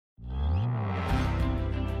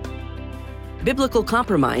Biblical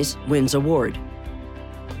compromise wins award.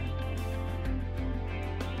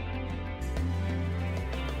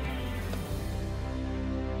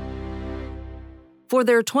 For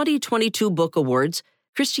their 2022 Book Awards,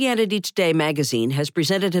 Christianity Today magazine has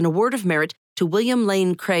presented an award of merit to William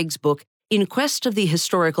Lane Craig's book, In Quest of the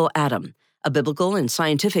Historical Adam, a biblical and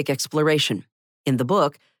scientific exploration. In the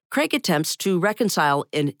book, Craig attempts to reconcile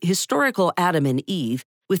an historical Adam and Eve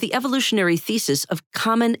with the evolutionary thesis of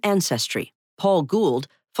common ancestry. Paul Gould,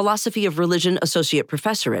 Philosophy of Religion Associate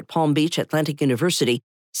Professor at Palm Beach Atlantic University,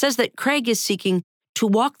 says that Craig is seeking to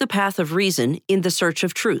walk the path of reason in the search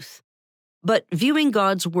of truth. But viewing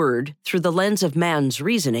God's Word through the lens of man's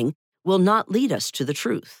reasoning will not lead us to the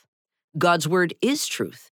truth. God's Word is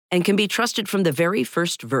truth and can be trusted from the very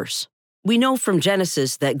first verse. We know from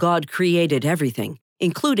Genesis that God created everything,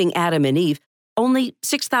 including Adam and Eve, only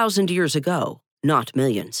 6,000 years ago, not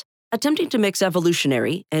millions. Attempting to mix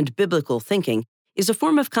evolutionary and biblical thinking is a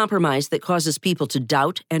form of compromise that causes people to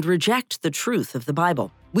doubt and reject the truth of the Bible.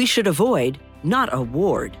 We should avoid, not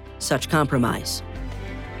award, such compromise.